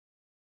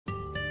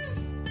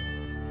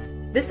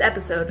This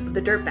episode of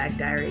the Dirtbag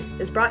Diaries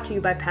is brought to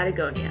you by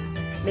Patagonia,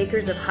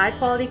 makers of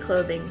high-quality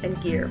clothing and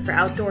gear for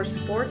outdoor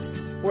sports,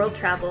 world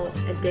travel,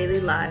 and daily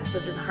lives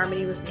lived in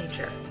harmony with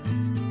nature.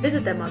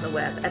 Visit them on the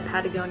web at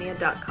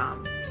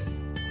patagonia.com.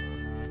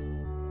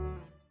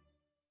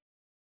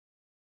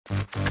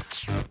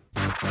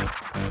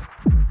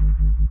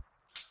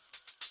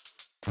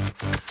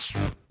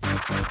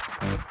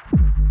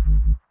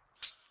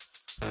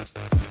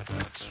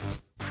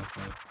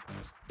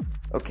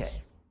 Okay,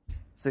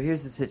 so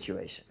here's the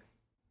situation.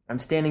 I'm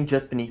standing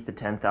just beneath the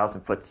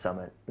 10,000-foot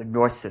summit, the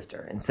North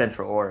Sister, in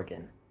Central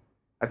Oregon.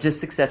 I've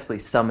just successfully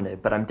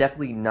summited, but I'm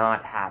definitely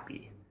not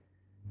happy.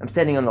 I'm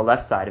standing on the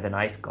left side of an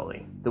ice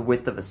gully, the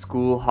width of a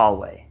school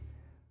hallway.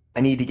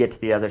 I need to get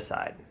to the other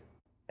side.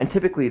 And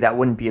typically that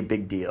wouldn't be a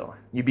big deal.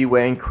 You'd be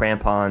wearing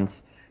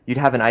crampons, you'd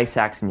have an ice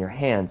axe in your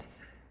hands,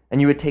 and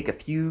you would take a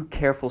few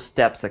careful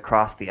steps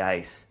across the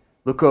ice,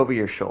 look over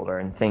your shoulder,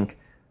 and think,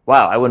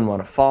 wow, I wouldn't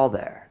want to fall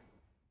there.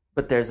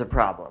 But there's a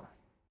problem.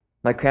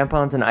 My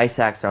crampons and ice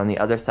axe are on the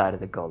other side of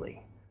the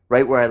gully,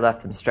 right where I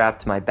left them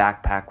strapped to my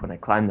backpack when I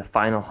climbed the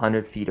final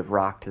 100 feet of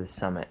rock to the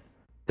summit.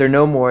 They're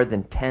no more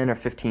than 10 or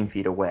 15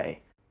 feet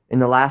away. In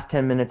the last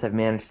 10 minutes, I've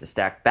managed to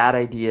stack bad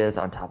ideas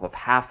on top of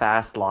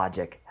half-assed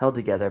logic held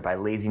together by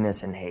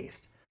laziness and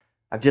haste.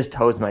 I've just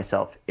hosed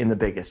myself in the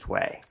biggest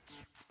way.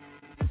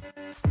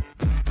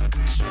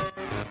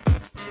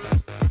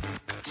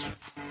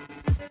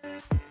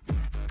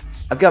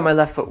 I've got my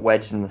left foot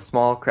wedged in the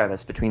small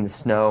crevice between the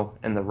snow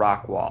and the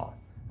rock wall.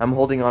 I'm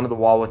holding onto the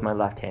wall with my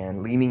left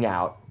hand, leaning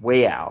out,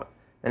 way out,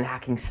 and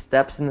hacking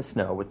steps in the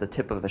snow with the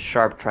tip of a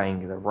sharp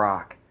triangular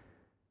rock.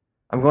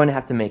 I'm going to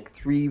have to make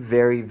 3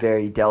 very,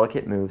 very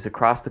delicate moves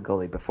across the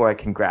gully before I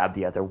can grab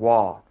the other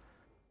wall.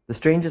 The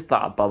strangest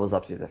thought bubbles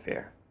up through the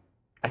fear.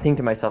 I think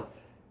to myself,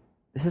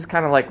 this is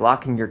kind of like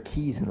locking your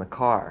keys in the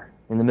car,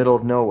 in the middle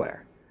of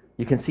nowhere.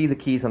 You can see the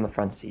keys on the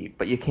front seat,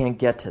 but you can't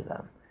get to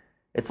them.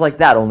 It's like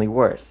that, only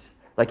worse.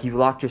 Like you've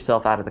locked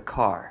yourself out of the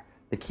car.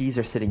 The keys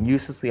are sitting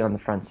uselessly on the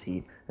front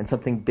seat, and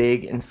something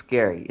big and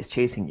scary is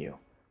chasing you.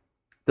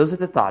 Those are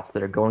the thoughts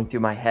that are going through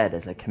my head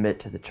as I commit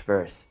to the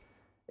traverse.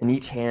 In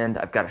each hand,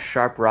 I've got a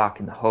sharp rock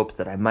in the hopes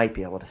that I might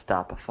be able to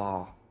stop a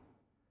fall.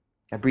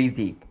 I breathe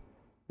deep,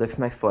 lift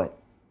my foot,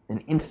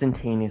 and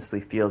instantaneously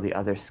feel the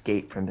other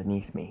skate from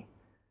beneath me.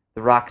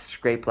 The rocks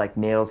scrape like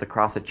nails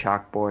across a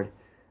chalkboard.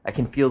 I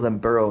can feel them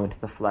burrow into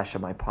the flesh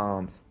of my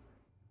palms.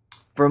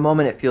 For a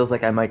moment, it feels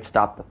like I might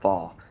stop the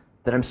fall,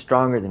 that I'm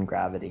stronger than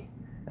gravity,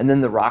 and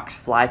then the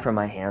rocks fly from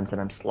my hands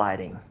and I'm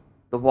sliding.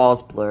 The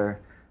walls blur,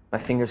 my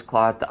fingers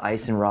claw at the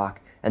ice and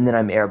rock, and then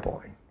I'm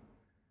airborne.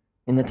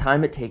 In the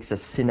time it takes a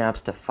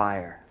synapse to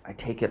fire, I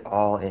take it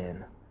all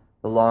in.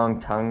 The long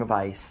tongue of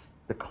ice,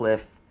 the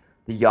cliff,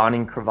 the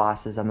yawning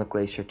crevasses on the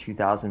glacier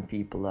 2,000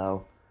 feet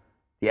below,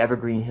 the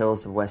evergreen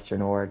hills of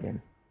western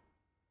Oregon.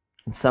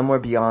 And somewhere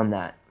beyond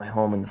that, my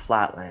home in the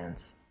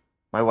flatlands,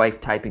 my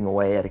wife typing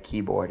away at a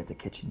keyboard at the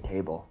kitchen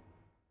table.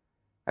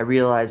 I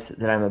realize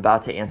that I'm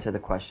about to answer the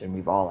question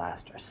we've all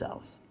asked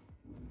ourselves.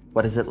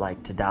 What is it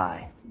like to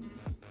die?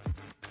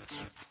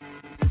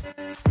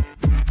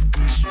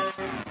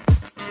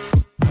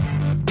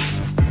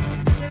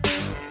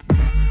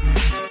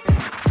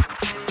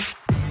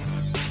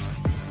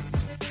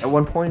 At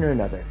one point or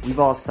another, we've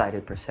all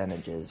cited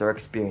percentages or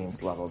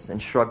experience levels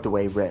and shrugged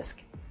away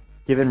risk,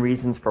 given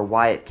reasons for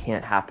why it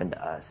can't happen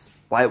to us,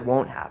 why it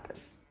won't happen.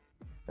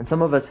 And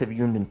some of us have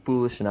even been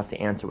foolish enough to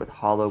answer with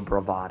hollow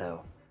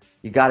bravado.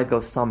 You gotta go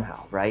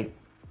somehow, right?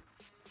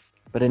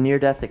 But a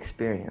near-death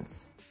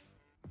experience,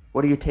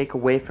 what do you take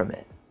away from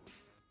it?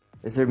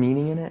 Is there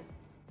meaning in it?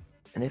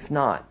 And if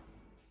not,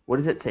 what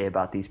does it say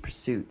about these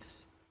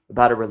pursuits,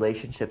 about our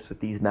relationships with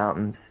these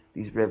mountains,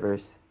 these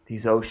rivers,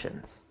 these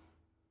oceans?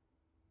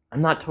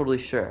 I'm not totally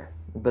sure,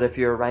 but if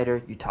you're a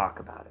writer, you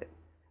talk about it.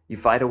 You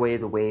fight away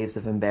the waves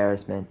of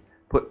embarrassment,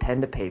 put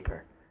pen to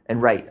paper,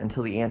 and write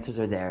until the answers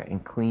are there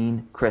in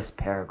clean, crisp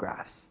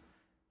paragraphs.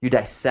 You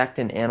dissect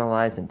and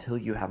analyze until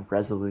you have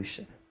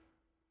resolution,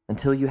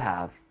 until you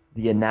have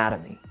the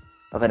anatomy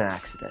of an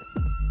accident.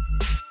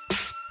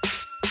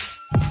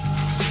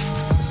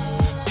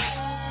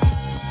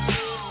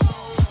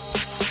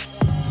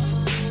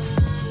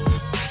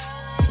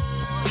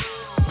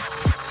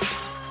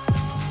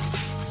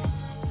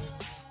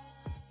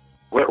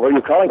 Where are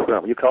you calling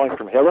from? Are you calling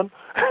from heaven?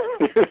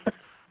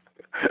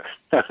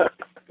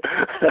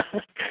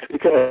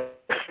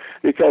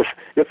 because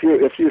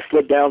if you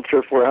slid down 300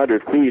 or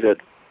 400 feet at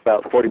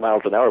about 40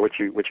 miles an hour, which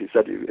you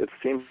said it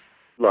seemed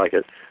like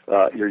it,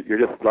 you're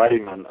just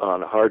riding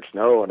on hard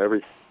snow and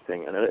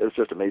everything, and it's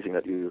just amazing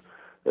that you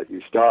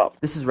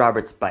stopped. This is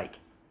Robert Spike.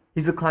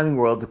 He's the climbing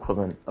world's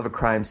equivalent of a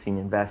crime scene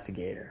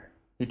investigator.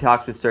 He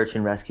talks with search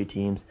and rescue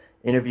teams,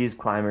 interviews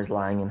climbers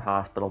lying in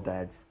hospital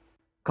beds.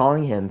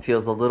 Calling him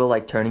feels a little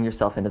like turning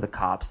yourself into the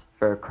cops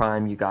for a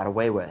crime you got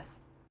away with.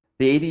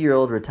 The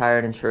 80-year-old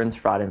retired insurance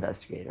fraud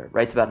investigator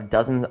writes about a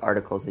dozen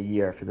articles a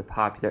year for the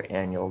popular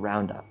annual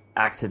roundup,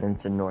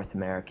 Accidents in North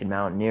American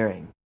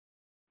Mountaineering.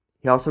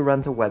 He also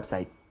runs a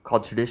website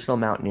called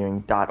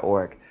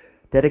traditionalmountaineering.org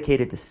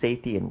dedicated to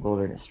safety and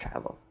wilderness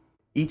travel.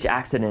 Each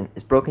accident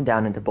is broken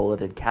down into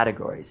bulleted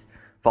categories: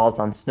 falls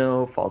on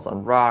snow, falls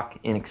on rock,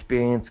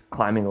 inexperience,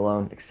 climbing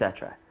alone,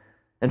 etc.,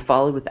 and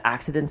followed with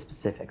accident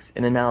specifics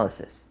and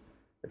analysis.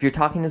 If you're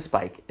talking to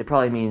Spike, it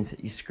probably means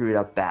you screwed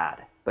up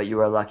bad, but you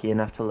are lucky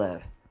enough to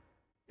live.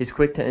 He's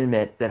quick to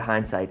admit that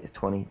hindsight is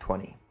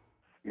 20/20.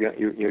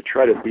 You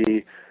try to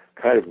be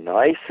kind of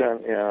nice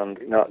and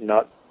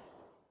not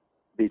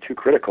be too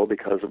critical,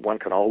 because one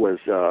can always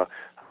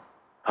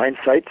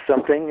hindsight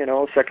something,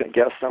 second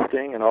guess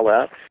something and all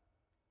that.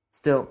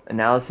 Still,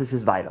 analysis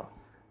is vital.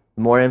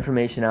 The more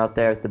information out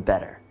there, the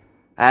better.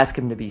 I ask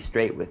him to be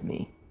straight with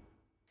me.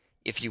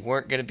 If you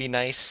weren't going to be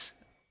nice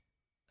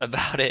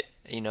about it,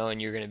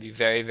 and you're going to be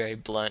very, very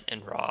blunt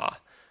and raw,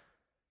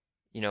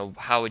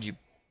 how would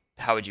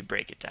you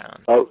break it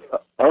down? Oh,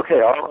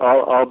 okay.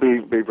 I'll be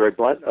very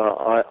blunt.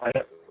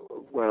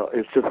 Well,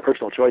 it's just a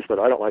personal choice, but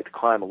I don't like to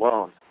climb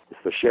alone. It's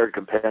the shared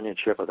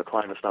companionship of the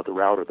climb. It's not the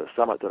route or the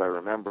summit that I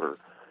remember.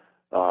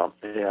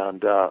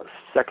 And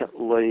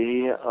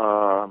secondly,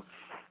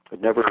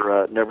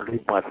 never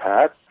leave my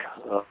pack.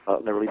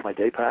 Never leave my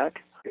day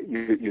pack.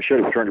 You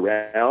should have turned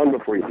around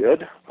before you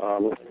did,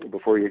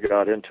 before you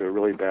got into a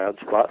really bad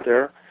spot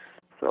there.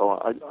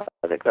 So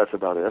I think that's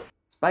about it.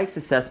 Spike's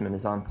assessment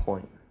is on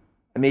point.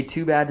 I made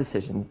two bad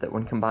decisions that,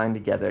 when combined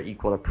together,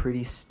 equaled a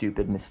pretty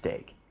stupid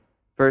mistake.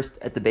 First,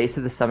 at the base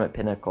of the summit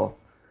pinnacle,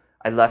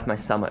 I left my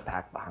summit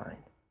pack behind.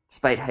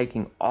 Despite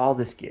hiking all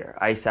this gear,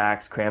 ice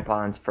axe,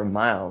 crampons, for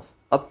miles,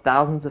 up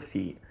thousands of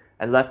feet,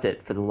 I left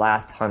it for the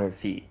last 100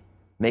 feet.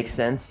 Makes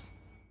sense?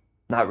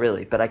 Not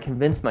really, but I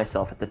convinced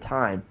myself at the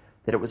time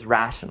that it was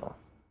rational.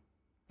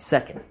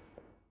 Second,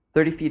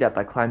 30 feet up,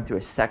 I climbed through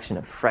a section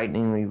of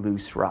frighteningly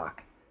loose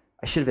rock.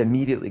 I should have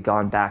immediately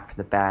gone back for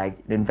the bag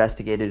and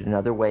investigated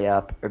another way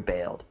up or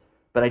bailed,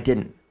 but I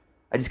didn't.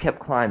 I just kept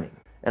climbing,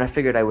 and I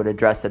figured I would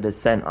address a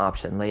descent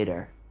option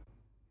later.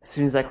 As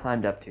soon as I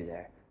climbed up through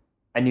there,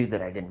 I knew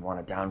that I didn't want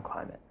to down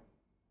climb it.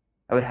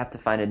 I would have to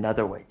find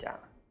another way down,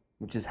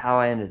 which is how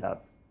I ended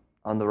up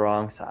on the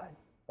wrong side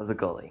of the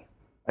gully.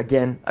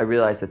 Again, I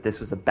realized that this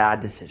was a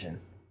bad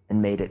decision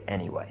and made it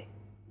anyway.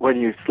 When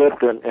you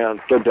slipped and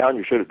slid down,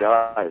 you should have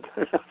died.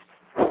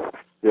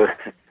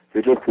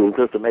 It was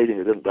just amazing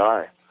you didn't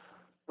die,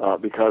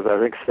 because I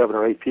think 7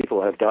 or 8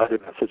 people have died in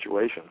that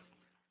situation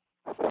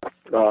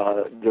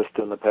just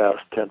in the past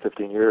 10,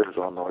 15 years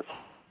on North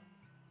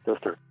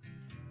Sister.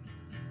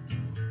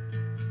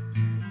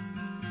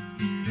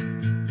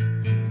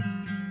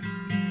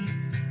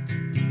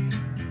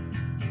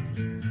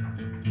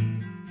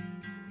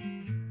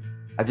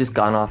 I've just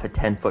gone off a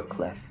 10-foot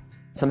cliff.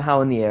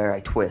 Somehow in the air I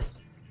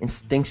twist.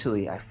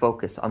 Instinctually I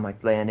focus on my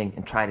landing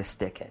and try to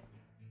stick it.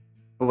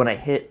 But when I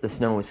hit, the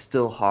snow is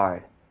still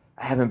hard.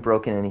 I haven't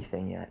broken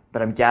anything yet,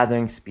 but I'm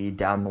gathering speed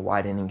down the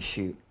widening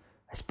chute.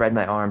 I spread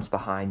my arms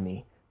behind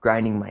me,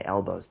 grinding my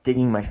elbows,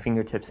 digging my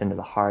fingertips into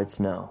the hard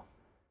snow.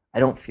 I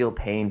don't feel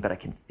pain, but I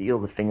can feel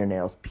the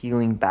fingernails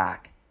peeling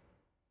back.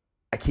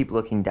 I keep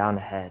looking down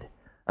ahead.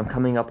 I'm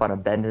coming up on a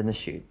bend in the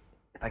chute.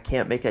 If I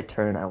can't make a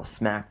turn, I will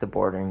smack the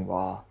bordering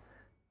wall.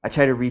 I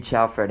try to reach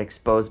out for an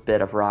exposed bit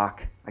of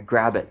rock. I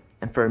grab it,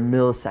 and for a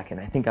millisecond,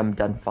 I think I'm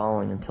done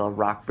following until a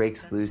rock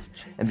breaks loose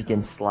and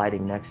begins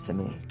sliding next to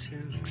me.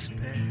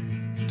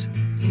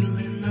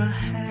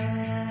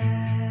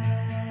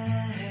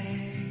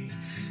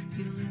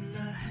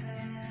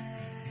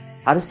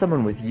 How does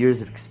someone with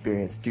years of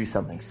experience do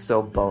something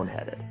so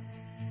boneheaded?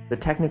 The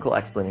technical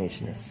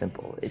explanation is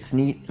simple. It's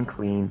neat and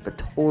clean, but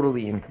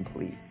totally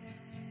incomplete.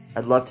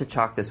 I'd love to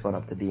chalk this one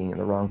up to being in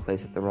the wrong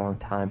place at the wrong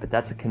time, but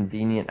that's a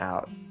convenient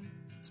out.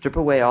 Strip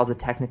away all the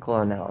technical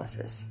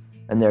analysis,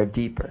 and there are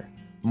deeper,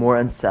 more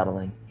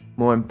unsettling,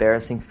 more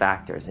embarrassing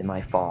factors in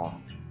my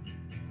fall.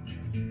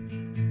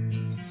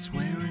 He's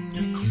wearing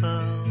your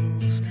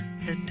clothes,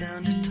 head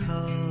down to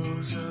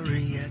toes, a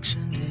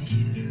reaction to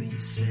you. You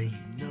say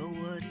you know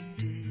what he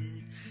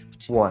did.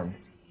 1.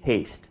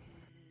 Haste.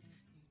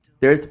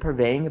 There is a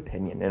prevailing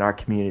opinion in our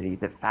community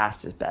that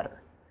fast is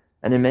better,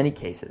 and in many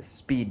cases,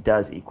 speed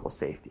does equal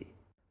safety.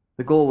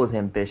 The goal was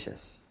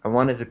ambitious. I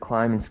wanted to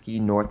climb and ski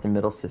North and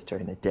Middle Sister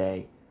in a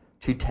day,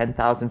 2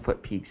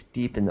 10,000-foot peaks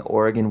deep in the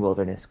Oregon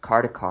wilderness,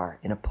 car to car,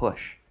 in a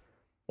push.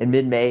 In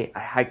mid-May, I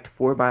hiked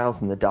 4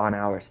 miles in the dawn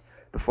hours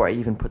before I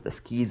even put the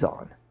skis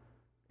on.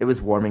 It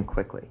was warming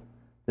quickly.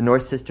 The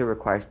North Sister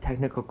requires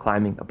technical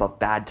climbing above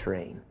bad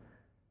terrain.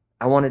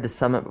 I wanted to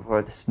summit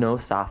before the snow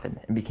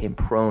softened and became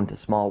prone to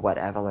small wet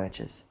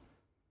avalanches.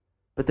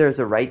 But there is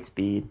a right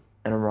speed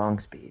and a wrong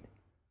speed.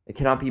 It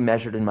cannot be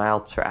measured in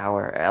miles per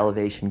hour or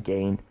elevation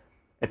gained.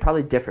 It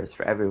probably differs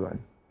for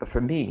everyone, but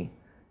for me,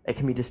 it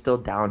can be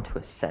distilled down to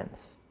a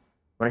sense.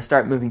 When I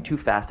start moving too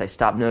fast, I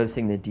stop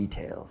noticing the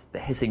details, the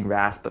hissing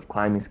rasp of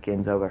climbing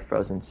skins over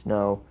frozen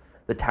snow,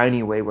 the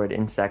tiny wayward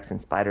insects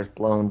and spiders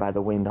blown by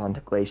the wind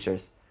onto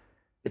glaciers.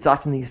 It's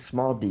often these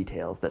small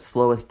details that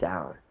slow us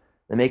down,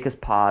 that make us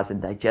pause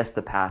and digest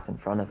the path in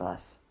front of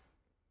us.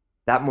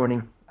 That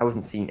morning, I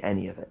wasn't seeing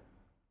any of it.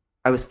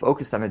 I was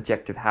focused on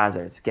objective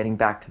hazards, getting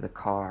back to the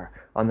car,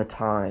 on the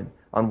time,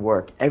 on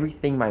work,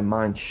 everything my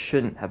mind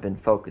shouldn't have been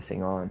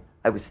focusing on,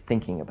 I was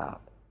thinking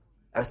about.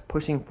 I was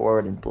pushing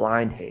forward in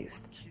blind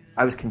haste.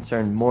 I was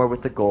concerned more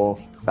with the goal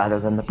rather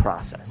than the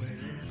process.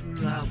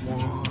 Wherever I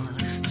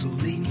want, so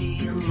leave me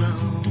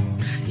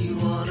alone. You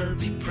ought to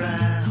be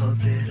proud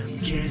that I'm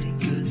getting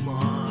good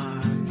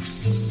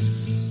marks.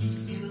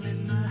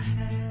 Feeling the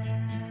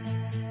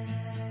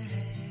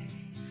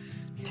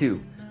hay.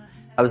 2.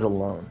 I was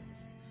alone.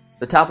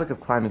 The topic of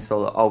climbing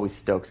solo always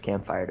stokes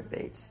campfire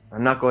debates.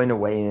 I'm not going to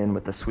weigh in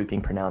with a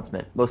sweeping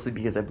pronouncement, mostly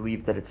because I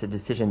believe that it's a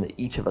decision that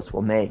each of us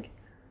will make.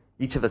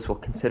 Each of us will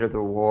consider the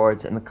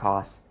rewards and the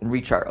costs and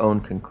reach our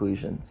own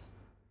conclusions.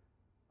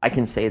 I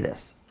can say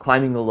this: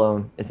 climbing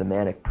alone is a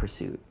manic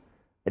pursuit.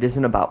 It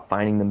isn't about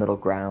finding the middle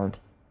ground.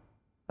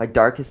 My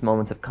darkest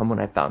moments have come when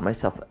I found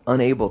myself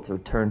unable to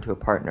turn to a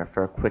partner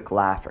for a quick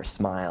laugh or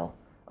smile,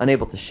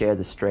 unable to share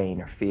the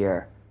strain or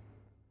fear.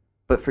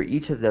 But for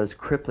each of those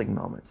crippling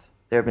moments,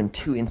 there have been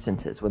 2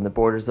 instances when the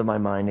borders of my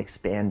mind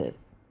expanded,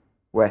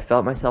 where I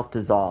felt myself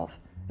dissolve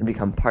and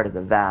become part of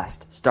the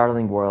vast,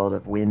 startling world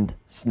of wind,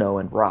 snow,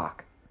 and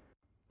rock.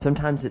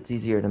 Sometimes it's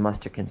easier to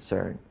muster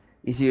concern,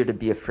 easier to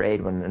be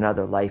afraid when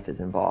another life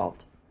is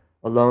involved.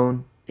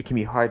 Alone, it can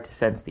be hard to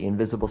sense the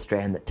invisible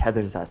strand that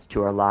tethers us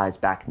to our lives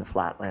back in the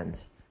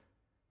flatlands.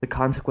 The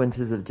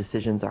consequences of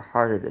decisions are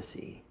harder to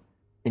see.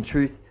 In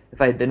truth,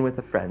 if I had been with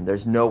a friend,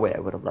 there's no way I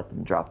would have let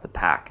them drop the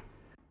pack.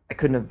 I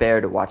couldn't have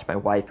bared to watch my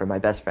wife or my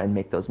best friend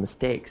make those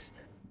mistakes.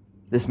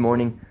 This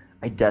morning,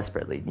 I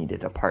desperately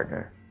needed a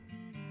partner.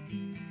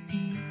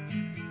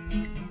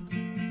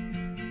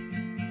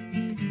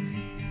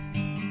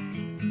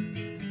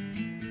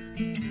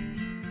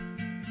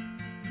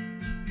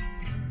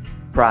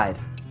 Pride.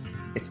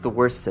 It's the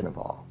worst sin of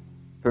all.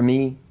 For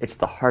me, it's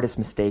the hardest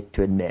mistake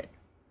to admit.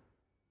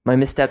 My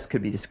missteps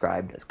could be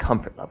described as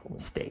comfort-level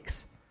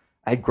mistakes.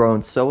 I had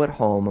grown so at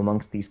home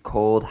amongst these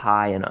cold,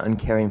 high, and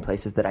uncaring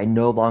places that I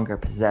no longer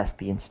possessed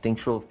the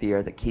instinctual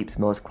fear that keeps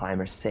most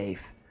climbers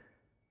safe.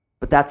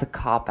 But that's a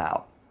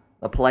cop-out,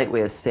 a polite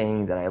way of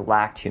saying that I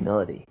lacked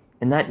humility,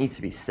 and that needs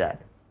to be said.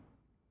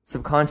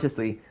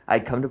 Subconsciously, I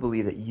had come to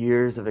believe that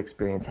years of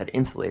experience had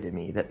insulated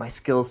me, that my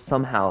skills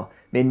somehow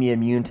made me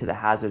immune to the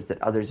hazards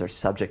that others are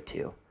subject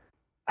to.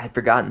 I had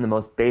forgotten the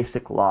most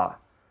basic law: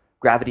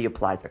 gravity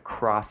applies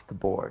across the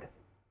board.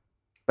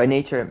 By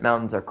nature,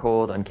 mountains are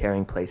cold,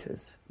 uncaring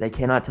places. They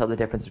cannot tell the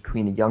difference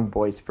between a young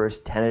boy's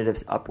first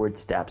tentative upward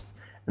steps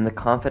and the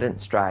confident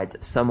strides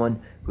of someone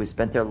who has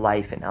spent their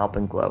life in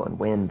alpenglow and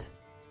wind.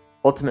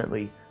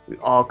 Ultimately, we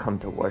all come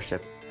to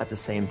worship at the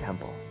same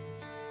temple.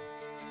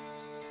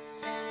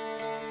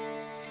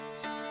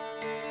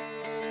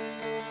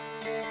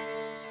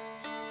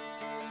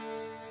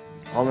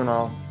 All in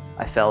all,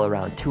 I fell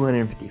around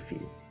 250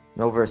 feet,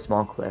 and over a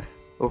small cliff,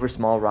 over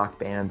small rock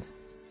bands.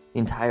 The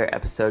entire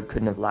episode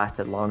couldn't have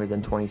lasted longer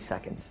than 20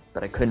 seconds,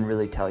 but I couldn't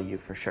really tell you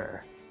for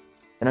sure.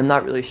 And I'm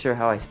not really sure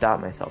how I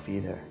stopped myself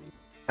either.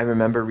 I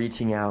remember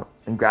reaching out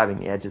and grabbing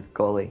the edge of the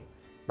gully,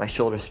 my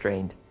shoulder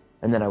strained,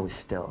 and then I was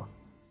still.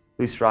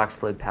 Loose rocks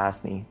slid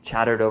past me,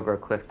 chattered over a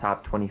cliff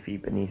top 20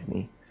 feet beneath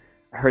me.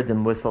 I heard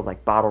them whistle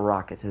like bottle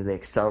rockets as they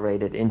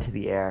accelerated into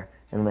the air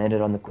and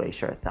landed on the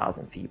glacier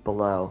 1,000 feet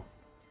below.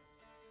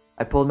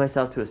 I pulled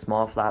myself to a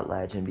small flat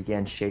ledge and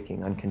began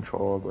shaking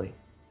uncontrollably.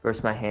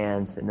 First my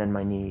hands, and then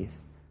my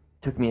knees.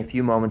 It took me a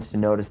few moments to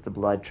notice the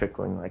blood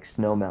trickling like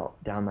snow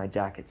melt down my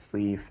jacket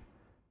sleeve.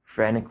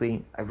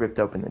 Frantically, I ripped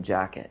open the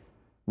jacket.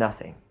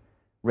 Nothing.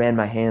 Ran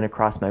my hand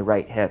across my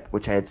right hip,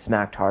 which I had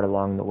smacked hard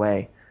along the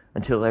way,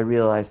 until I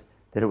realized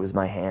that it was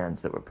my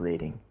hands that were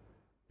bleeding.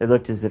 They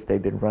looked as if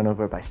they'd been run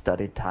over by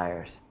studded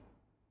tires.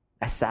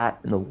 I sat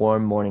in the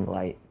warm morning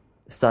light.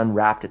 The sun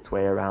wrapped its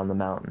way around the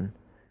mountain.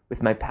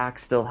 With my pack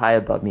still high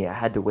above me, I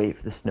had to wait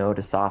for the snow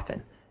to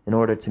soften in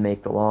order to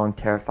make the long,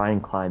 terrifying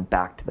climb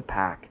back to the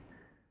pack.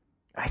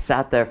 I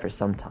sat there for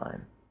some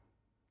time.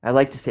 I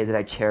like to say that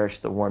I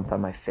cherished the warmth on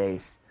my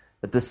face,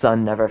 that the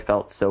sun never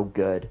felt so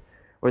good,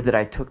 or that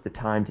I took the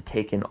time to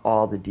take in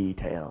all the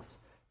details,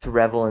 to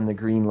revel in the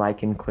green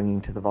lichen clinging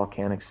to the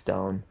volcanic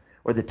stone,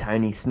 or the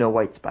tiny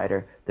snow-white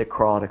spider that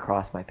crawled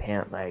across my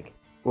pant leg,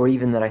 or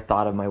even that I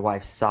thought of my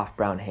wife's soft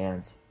brown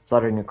hands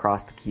fluttering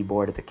across the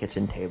keyboard at the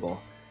kitchen table,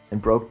 and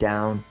broke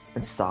down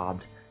and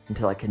sobbed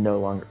until I could no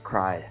longer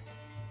cry.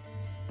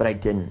 But I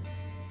didn't.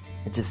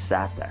 I just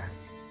sat there.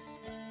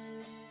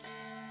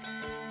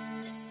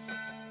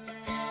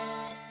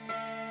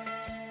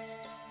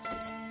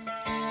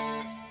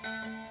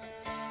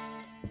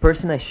 The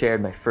person I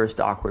shared my first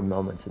awkward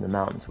moments in the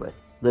mountains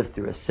with lived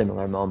through a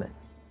similar moment.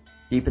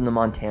 Deep in the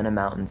Montana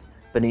mountains,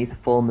 beneath a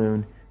full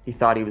moon, he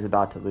thought he was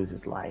about to lose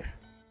his life.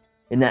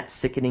 In that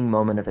sickening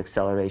moment of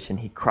acceleration,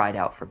 he cried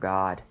out for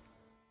God.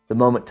 The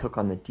moment took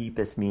on the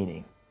deepest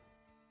meaning.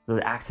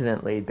 The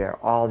accident laid bare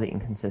all the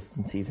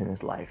inconsistencies in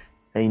his life,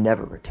 and he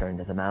never returned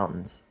to the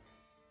mountains.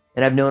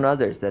 And I've known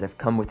others that have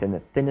come within the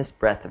thinnest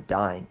breath of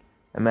dying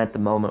and met the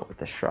moment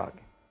with a shrug.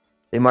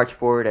 They march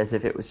forward as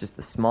if it was just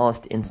the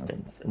smallest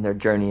instance in their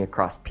journey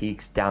across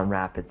peaks, down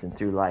rapids, and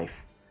through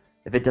life.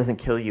 If it doesn't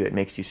kill you, it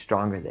makes you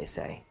stronger, they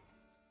say.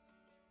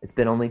 It's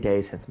been only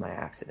days since my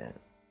accident.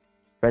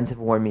 Friends have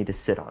warned me to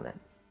sit on it,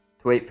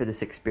 to wait for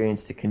this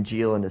experience to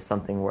congeal into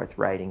something worth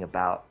writing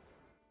about.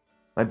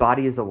 My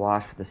body is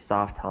awash with the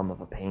soft hum of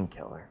a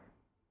painkiller,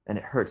 and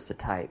it hurts to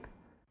type.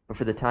 But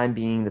for the time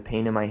being, the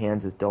pain in my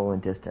hands is dull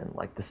and distant,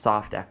 like the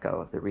soft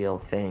echo of the real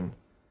thing.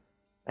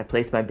 I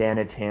place my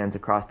bandaged hands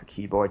across the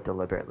keyboard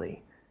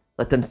deliberately.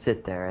 Let them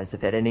sit there as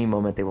if at any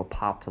moment they will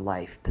pop to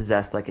life,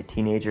 possessed like a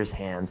teenager's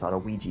hands on a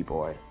Ouija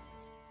board.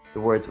 The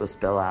words will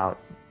spell out,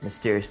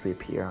 mysteriously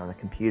appear on the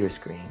computer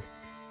screen.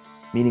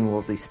 Meaning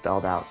will be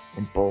spelled out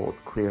in bold,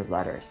 clear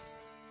letters.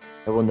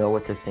 I will know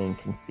what to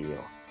think and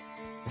feel.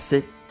 I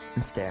sit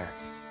and stare,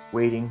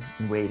 waiting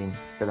and waiting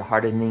for the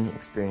hardening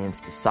experience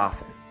to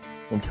soften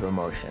into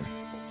emotion.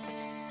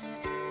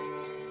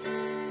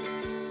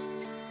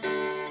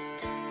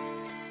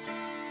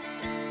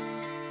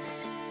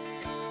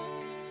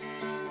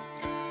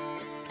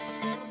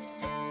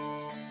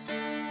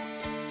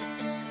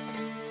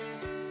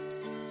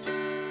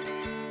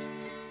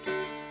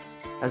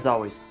 As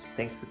always,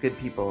 thanks to the good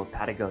people of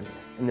Patagonia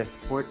and their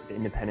support of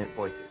independent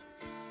voices.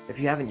 If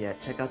you haven't yet,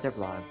 check out their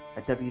blog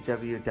at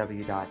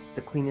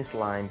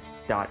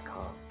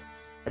www.thequeenestline.com.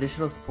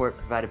 Additional support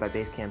provided by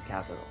Basecamp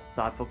Capital,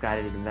 thoughtful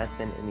guided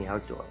investment in the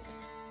outdoors.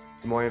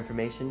 For more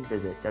information,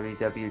 visit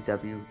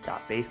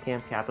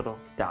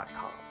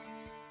www.basecampcapital.com.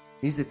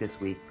 Music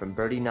this week from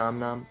Birdie Nom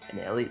Nom and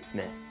Elliott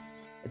Smith.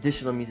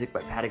 Additional music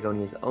by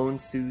Patagonia's own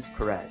Suze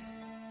Perez.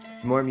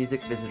 For more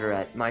music, visit her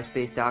at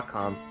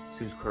myspace.com,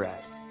 Suze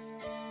Perez.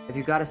 If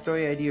you've got a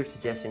story idea or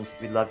suggestions,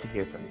 we'd love to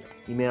hear from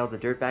you. Email the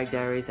Dirtbag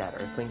Diaries at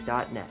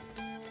earthlink.net.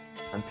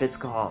 I'm Fitz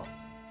Cahal,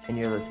 and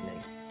you're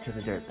listening to the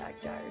Dirtbag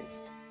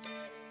Diaries.